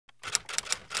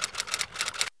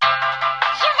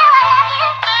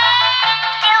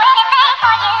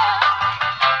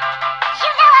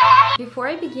before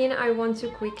I begin, I want to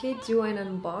quickly do an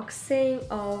unboxing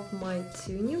of my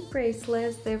two new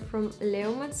bracelets. They're from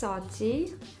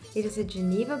Mazzotti. It is a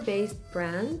Geneva-based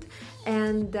brand,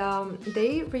 and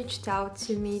they reached out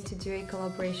to me to do a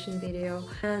collaboration video.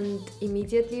 And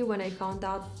immediately when I found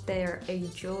out they're a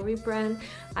jewelry brand,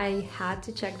 I had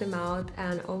to check them out,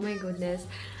 and oh my goodness,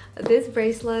 these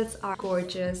bracelets are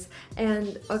gorgeous.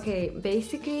 And okay,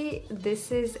 basically this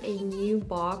is a new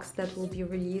box that will be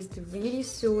released really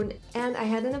soon, and I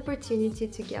had an opportunity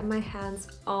to get my hands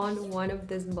on one of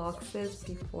these boxes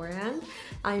beforehand.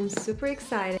 I'm super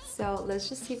excited, so let's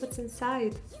just see what's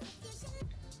inside.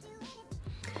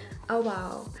 Oh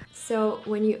wow. So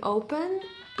when you open,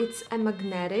 it's a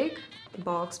magnetic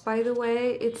box, by the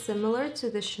way. It's similar to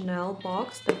the Chanel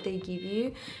box that they give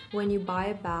you when you buy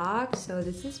a bag, so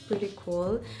this is pretty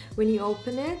cool. When you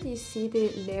open it, you see the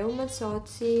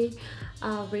Mazzotti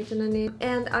written on it,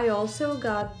 and I also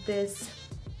got this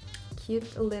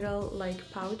cute little like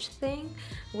pouch thing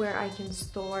where I can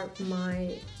store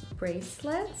my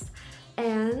bracelets.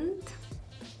 And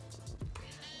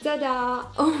ta-da!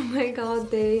 Oh my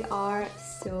god, they are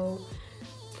so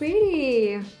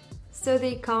pretty. So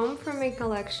they come from a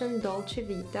collection Dolce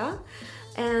Vita,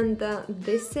 and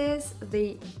this is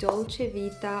the Dolce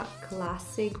Vita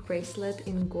classic bracelet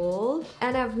in gold.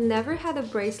 And I've never had a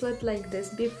bracelet like this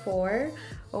before.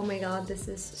 Oh my god, this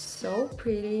is so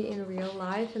pretty in real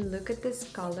life, and look at this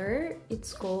color.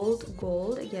 It's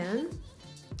gold again.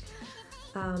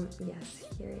 Yes,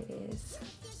 here it is.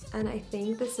 And I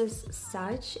think this is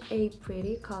such a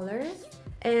pretty color.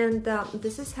 And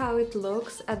this is how it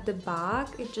looks at the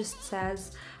back. It just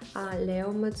says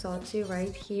Mazzotti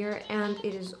right here, and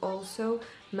it is also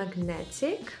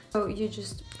magnetic. So you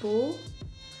just pull,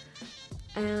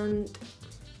 and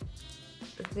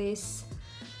these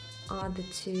are the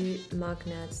two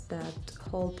magnets that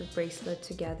hold the bracelet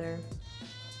together.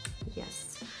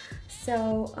 Yes.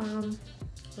 So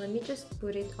let me just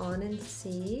put it on and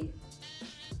see.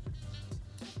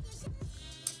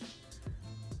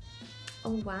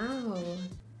 Oh wow,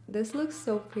 this looks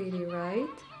so pretty, right?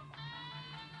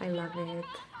 I love it.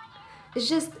 It's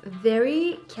just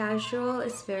very casual,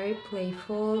 it's very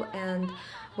playful, and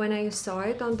when I saw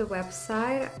it on the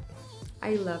website,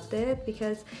 I loved it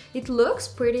because it looks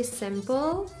pretty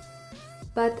simple,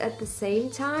 but at the same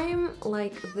time,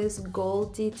 like this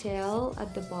gold detail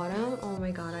at the bottom, oh my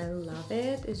god, I love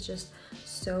it. It's just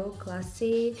so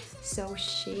classy, so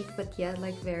chic, but yet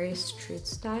like very street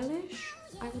stylish,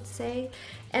 I would say.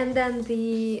 And then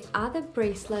the other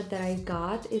bracelet that I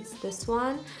got, it's this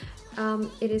one.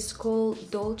 It is called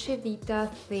Dolce Vita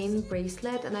thin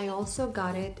bracelet, and I also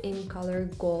got it in color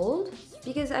gold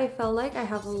because I felt like I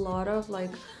have a lot of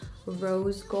like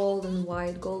rose gold and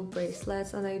white gold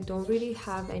bracelets, and I don't really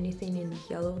have anything in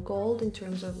yellow gold in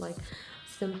terms of like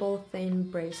simple thin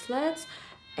bracelets.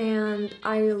 And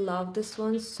I love this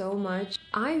one so much.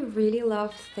 I really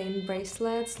love thin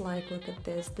bracelets. Like, look at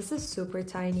this. This is super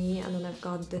tiny, and then I've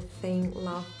got the thin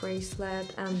love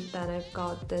bracelet, and then I've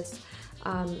got this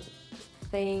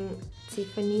thin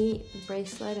Tiffany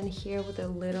bracelet, and here with a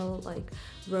little like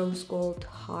rose gold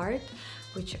heart,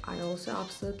 which I also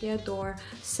absolutely adore.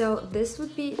 So this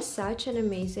would be such an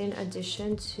amazing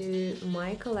addition to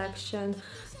my collection,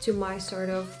 to my sort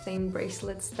of thin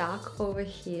bracelet stack over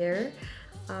here.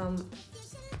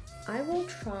 I will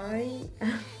try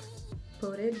and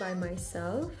put it by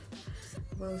myself.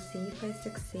 We'll see if I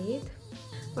succeed.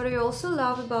 What I also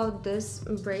love about this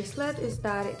bracelet is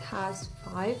that it has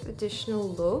 5 additional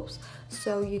loops,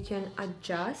 so you can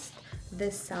adjust the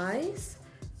size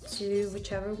to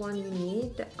whichever one you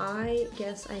need. I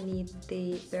guess I need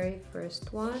the very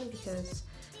first one because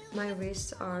my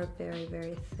wrists are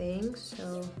very thin,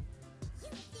 so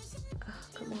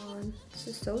come on, this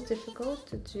is so difficult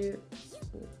to do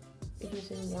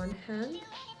using one hand.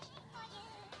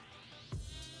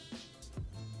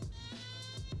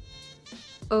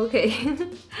 Okay.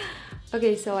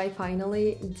 Okay, so I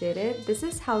finally did it. This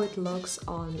is how it looks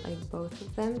on like both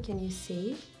of them. Can you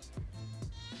see?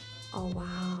 Oh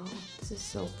wow, this is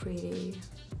so pretty.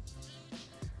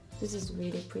 This is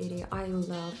really pretty. I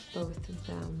love both of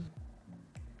them.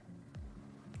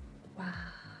 Wow.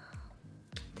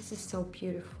 This is so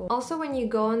beautiful. Also, when you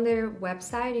go on their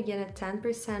website, you get a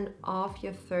 10% off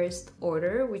your first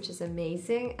order, which is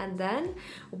amazing. And then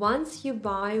once you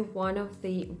buy one of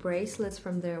the bracelets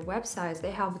from their websites,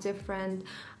 they have different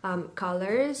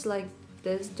colors. Like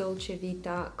this Dolce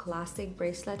Vita classic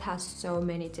bracelet has so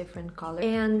many different colors.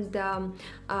 And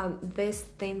this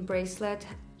thin bracelet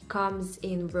comes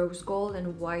in rose gold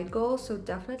and white gold, so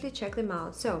definitely check them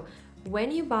out. So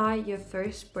When you buy your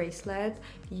first bracelet,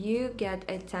 you get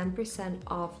a 10%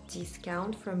 off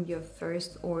discount from your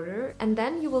first order, and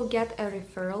then you will get a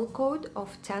referral code of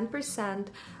 10%.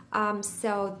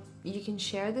 So you can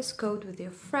share this code with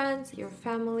your friends, your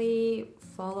family,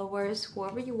 followers,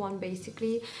 whoever you want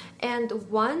basically. And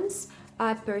once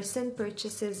a person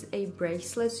purchases a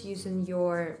bracelet using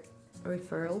your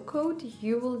referral code,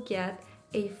 you will get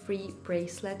a free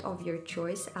bracelet of your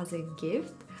choice as a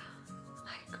gift.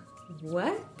 Like,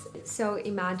 what? So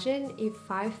imagine if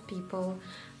 5 people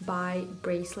buy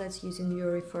bracelets using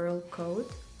your referral code,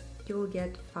 you will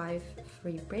get 5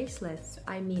 free bracelets.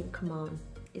 I mean, come on.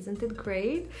 Isn't it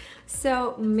great?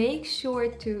 So make sure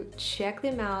to check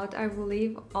them out. I will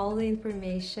leave all the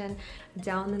information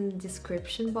down in the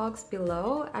description box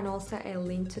below, and also a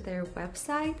link to their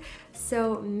website.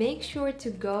 So make sure to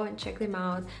go and check them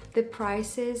out. The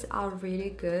prices are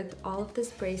really good. All of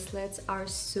these bracelets are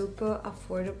super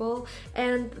affordable,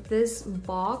 and this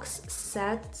box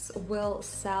sets will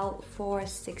sell for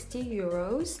 60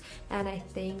 euros, and I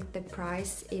think the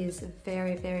price is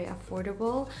very, very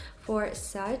affordable for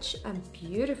such a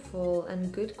beautiful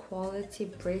and good quality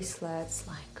bracelets.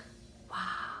 Like, wow.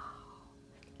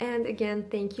 And again,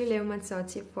 thank you Leo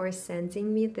Mazzotti for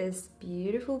sending me this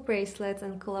beautiful bracelet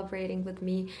and collaborating with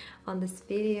me on this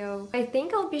video. I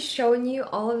think I'll be showing you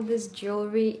all of this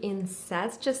jewelry in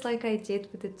sets, just like I did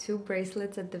with the 2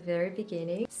 bracelets at the very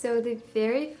beginning. So the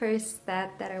very first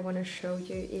set that I want to show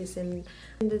you is in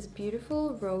this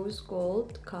beautiful rose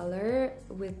gold color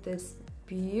with this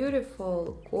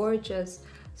beautiful, gorgeous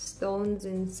stones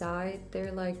inside.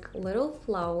 They're like little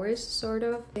flowers, sort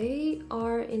of. They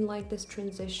are in like this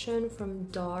transition from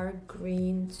dark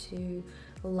green to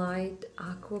light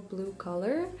aqua blue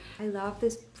color. I love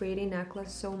this pretty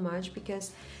necklace so much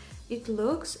because it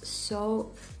looks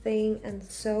so thin and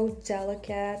so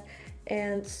delicate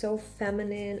and so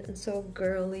feminine and so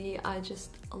girly. I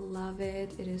just love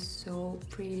it. It is so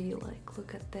pretty. Like,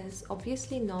 look at this.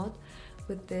 Obviously not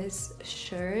with this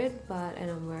shirt, but and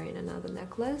I'm wearing another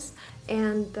necklace.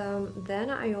 And then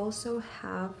I also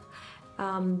have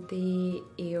the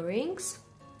earrings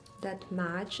that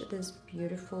match this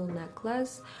beautiful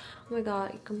necklace. Oh my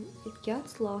god, it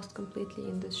gets lost completely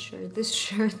in this shirt. This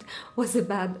shirt was a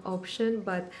bad option,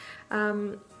 but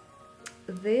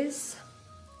this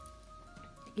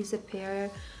is a pair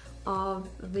of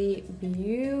the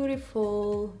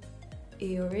beautiful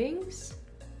earrings.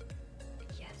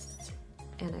 Yes,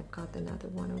 and I've got another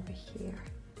one over here.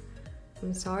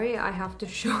 I'm sorry I have to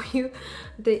show you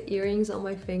the earrings on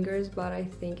my fingers, but I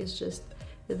think it's just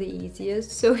the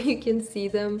easiest so you can see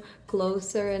them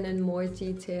closer and in more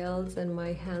details and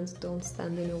my hands don't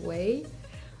stand in the way.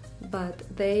 But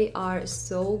they are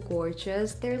so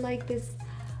gorgeous. They're like this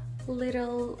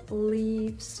little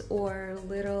leaves or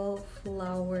little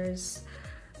flowers.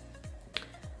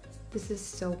 This is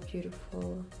so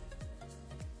beautiful.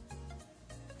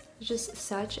 Just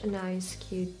such a nice,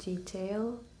 cute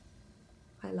detail.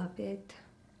 I love it.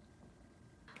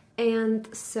 And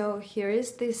so here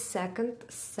is the second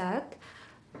set.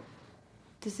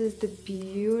 This is the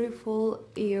beautiful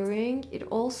earring. It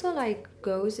also like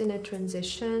goes in a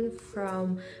transition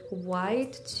from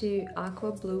white to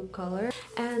aqua blue color.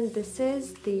 And this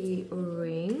is the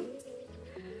ring.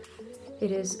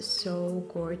 It is so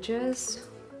gorgeous.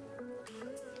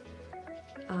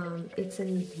 It's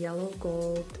in yellow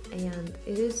gold and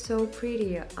it is so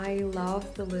pretty. I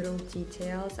love the little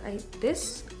details.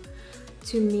 This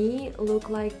to me look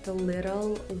like the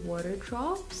little water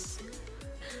drops.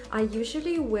 I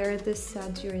usually wear this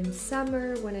set during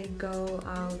summer when I go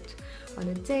out on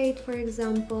a date, for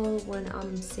example, when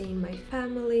I'm seeing my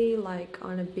family, like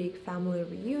on a big family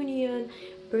reunion,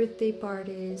 birthday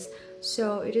parties.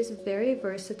 So it is a very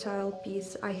versatile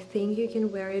piece. I think you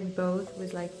can wear it both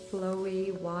with like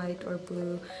flowy white or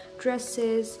blue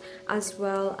dresses, as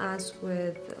well as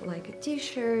with like a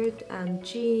t-shirt and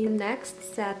jeans. The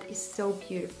next set is so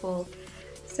beautiful.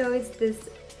 So it's this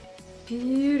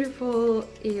beautiful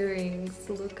earrings.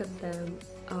 Look at them.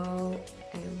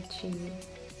 OMG.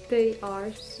 They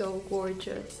are so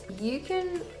gorgeous. You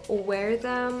can wear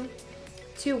them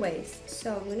 2 ways.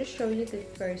 So I'm going to show you the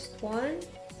first one.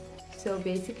 So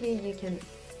basically you can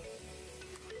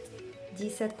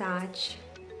disattach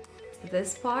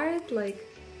this part, like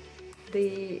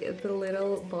the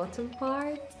little bottom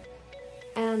part,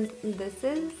 and this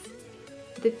is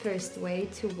the first way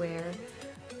to wear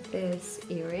these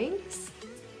earrings.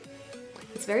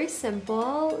 It's very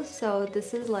simple, so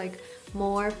this is like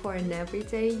more for an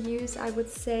everyday use, I would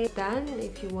say. Then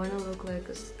if you want to look like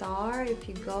a star, if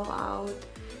you go out,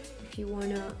 if you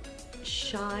want to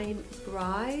shine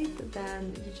bright,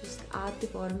 then you just add the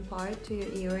bottom part to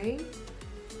your earring,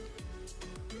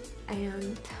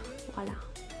 and voila.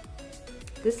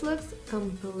 This looks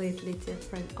completely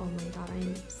different. Oh my god, I'm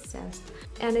obsessed.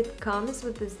 And it comes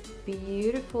with this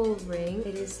beautiful ring.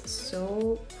 It is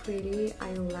so pretty.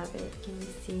 I love it. Can you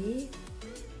see?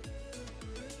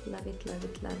 Love it, love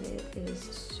it, love it. It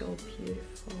is so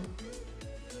beautiful.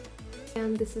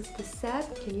 And this is the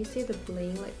set. Can you see the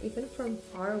bling? Like even from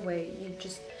far away,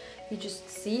 you just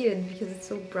see it because it's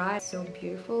so bright, so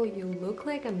beautiful. You look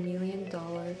like $1 million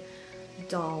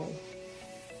doll.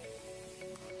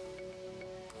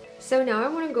 So now I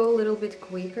want to go a little bit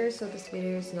quicker so this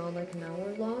video is not like an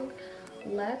hour long.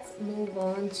 Let's move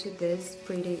on to these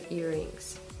pretty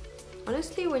earrings.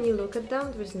 Honestly, when you look at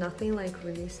them, there's nothing like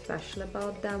really special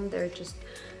about them. They're just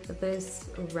this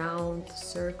round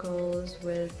circles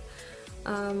with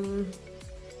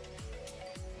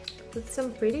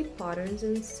some pretty patterns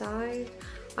inside.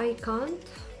 I don't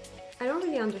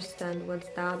really understand what's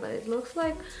that, but it looks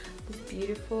like these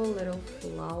beautiful little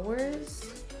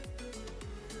flowers.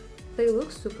 They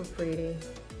look super pretty.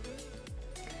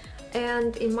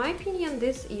 And in my opinion,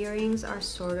 these earrings are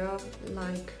sort of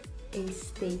like a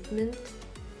statement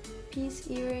piece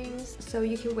earrings. So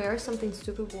you can wear something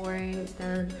super boring,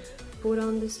 then put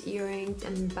on these earrings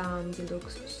and bam, you look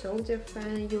so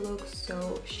different, you look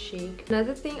so chic.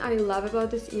 Another thing I love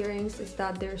about these earrings is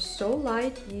that they're so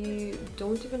light, you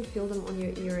don't even feel them on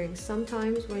your earrings.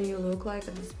 Sometimes when you look like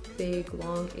at these big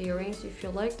long earrings, you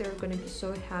feel like they're gonna be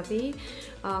so heavy,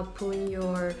 pulling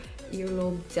your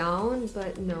earlobe down,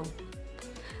 but no.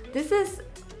 This is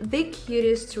the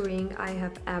cutest ring I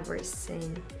have ever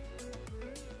seen.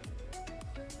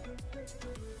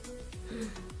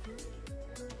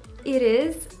 It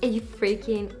is a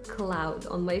freaking cloud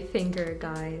on my finger,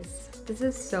 guys. This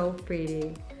is so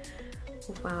pretty.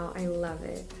 Wow, I love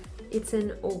it. It's in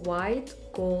white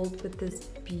gold with this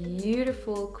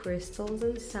beautiful crystals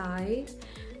inside.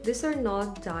 These are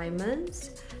not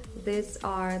diamonds. These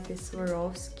are the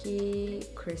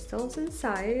Swarovski crystals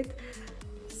inside.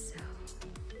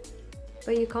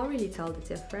 But you can't really tell the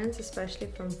difference, especially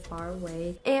from far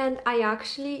away. And I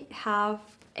actually have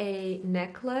a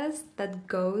necklace that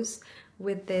goes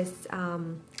with this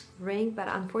ring, but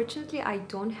unfortunately I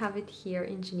don't have it here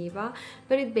in Geneva.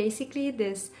 But it's basically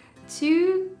this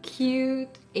two cute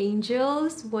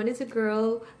angels. One is a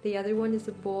girl, the other one is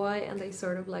a boy, and they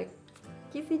sort of like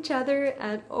kiss each other,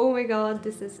 and oh my god,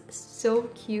 this is so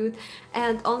cute.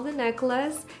 And on the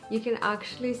necklace you can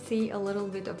actually see a little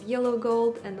bit of yellow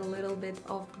gold and a little bit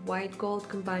of white gold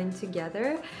combined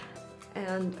together.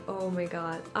 And oh my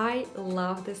god, I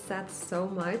love this set so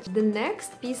much. The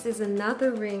next piece is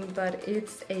another ring, but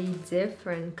it's a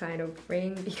different kind of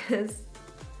ring because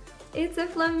it's a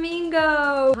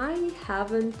flamingo. I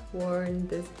haven't worn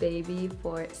this baby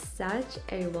for such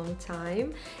a long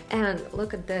time, and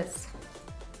look at this.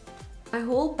 My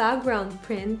whole background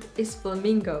print is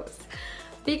flamingos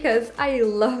because I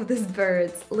love these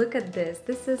birds. Look at this.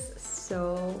 This is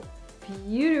so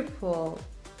beautiful.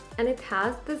 And it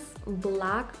has this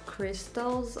black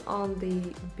crystals on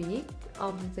the beak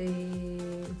of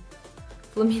the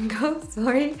flamingo,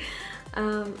 sorry.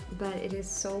 But it is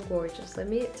so gorgeous. Let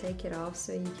me take it off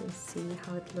so you can see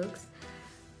how it looks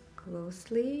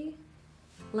closely.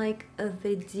 Like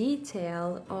the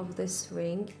detail of this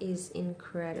ring is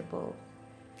incredible.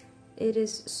 It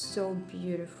is so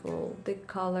beautiful. The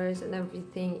colors and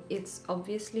everything. It's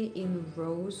obviously in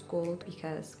rose gold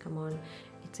because, come on,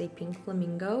 it's a pink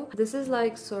flamingo. This is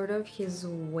like sort of his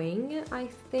wing, I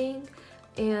think,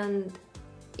 and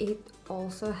it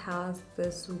also has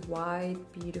this white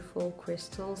beautiful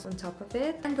crystals on top of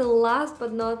it. And the last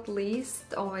but not least,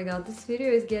 oh my god, this video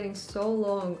is getting so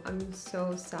long. I'm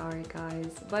so sorry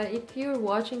guys, but if you're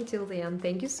watching till the end,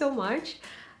 thank you so much.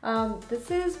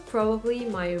 This is probably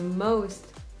my most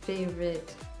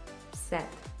favorite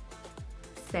set.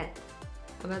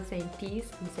 I'm not saying piece,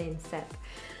 I'm saying set.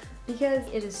 Because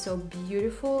it is so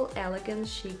beautiful, elegant,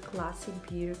 chic, classy,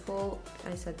 beautiful.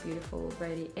 I said beautiful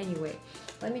already. Anyway,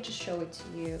 let me just show it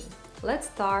to you. Let's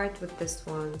start with this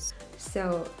one.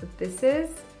 So this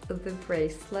is the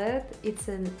bracelet. It's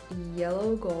in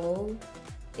yellow gold.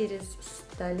 It is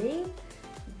stunning.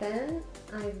 Then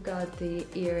I've got the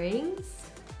earrings.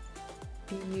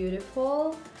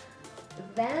 Beautiful.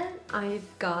 Then I've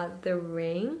got the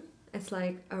ring. It's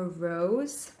like a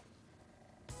rose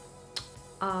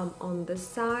on this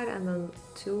side and then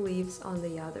two leaves on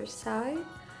the other side.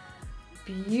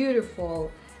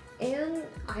 Beautiful. And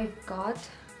I've got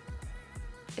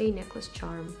a necklace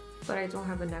charm, but I don't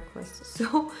have a necklace,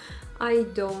 so I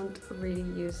don't really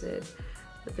use it.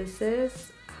 This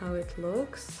is how it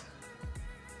looks.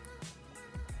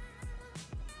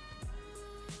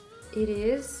 It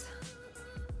is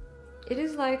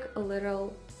like a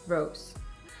little rose.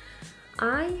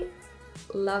 I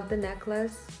love the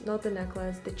necklace, not the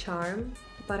necklace, the charm,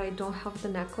 but I don't have the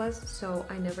necklace, so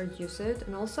I never use it.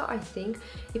 And also I think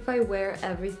if I wear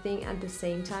everything at the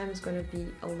same time, it's gonna be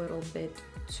a little bit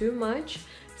too much.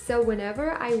 So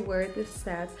whenever I wear this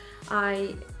set,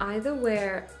 I either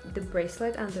wear the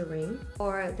bracelet and the ring,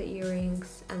 or the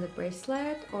earrings and the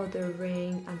bracelet, or the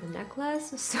ring and the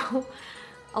necklace. So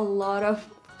a lot of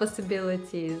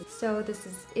possibilities. So this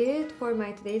is it for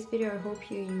my today's video. I hope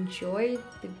you enjoyed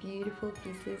the beautiful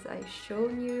pieces I've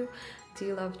shown you. Do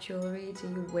you love jewelry? Do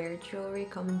you wear jewelry?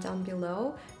 Comment down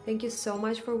below. Thank you so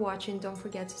much for watching. Don't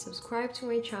forget to subscribe to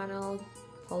my channel,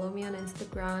 follow me on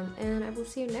Instagram, and I will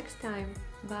see you next time.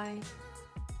 Bye.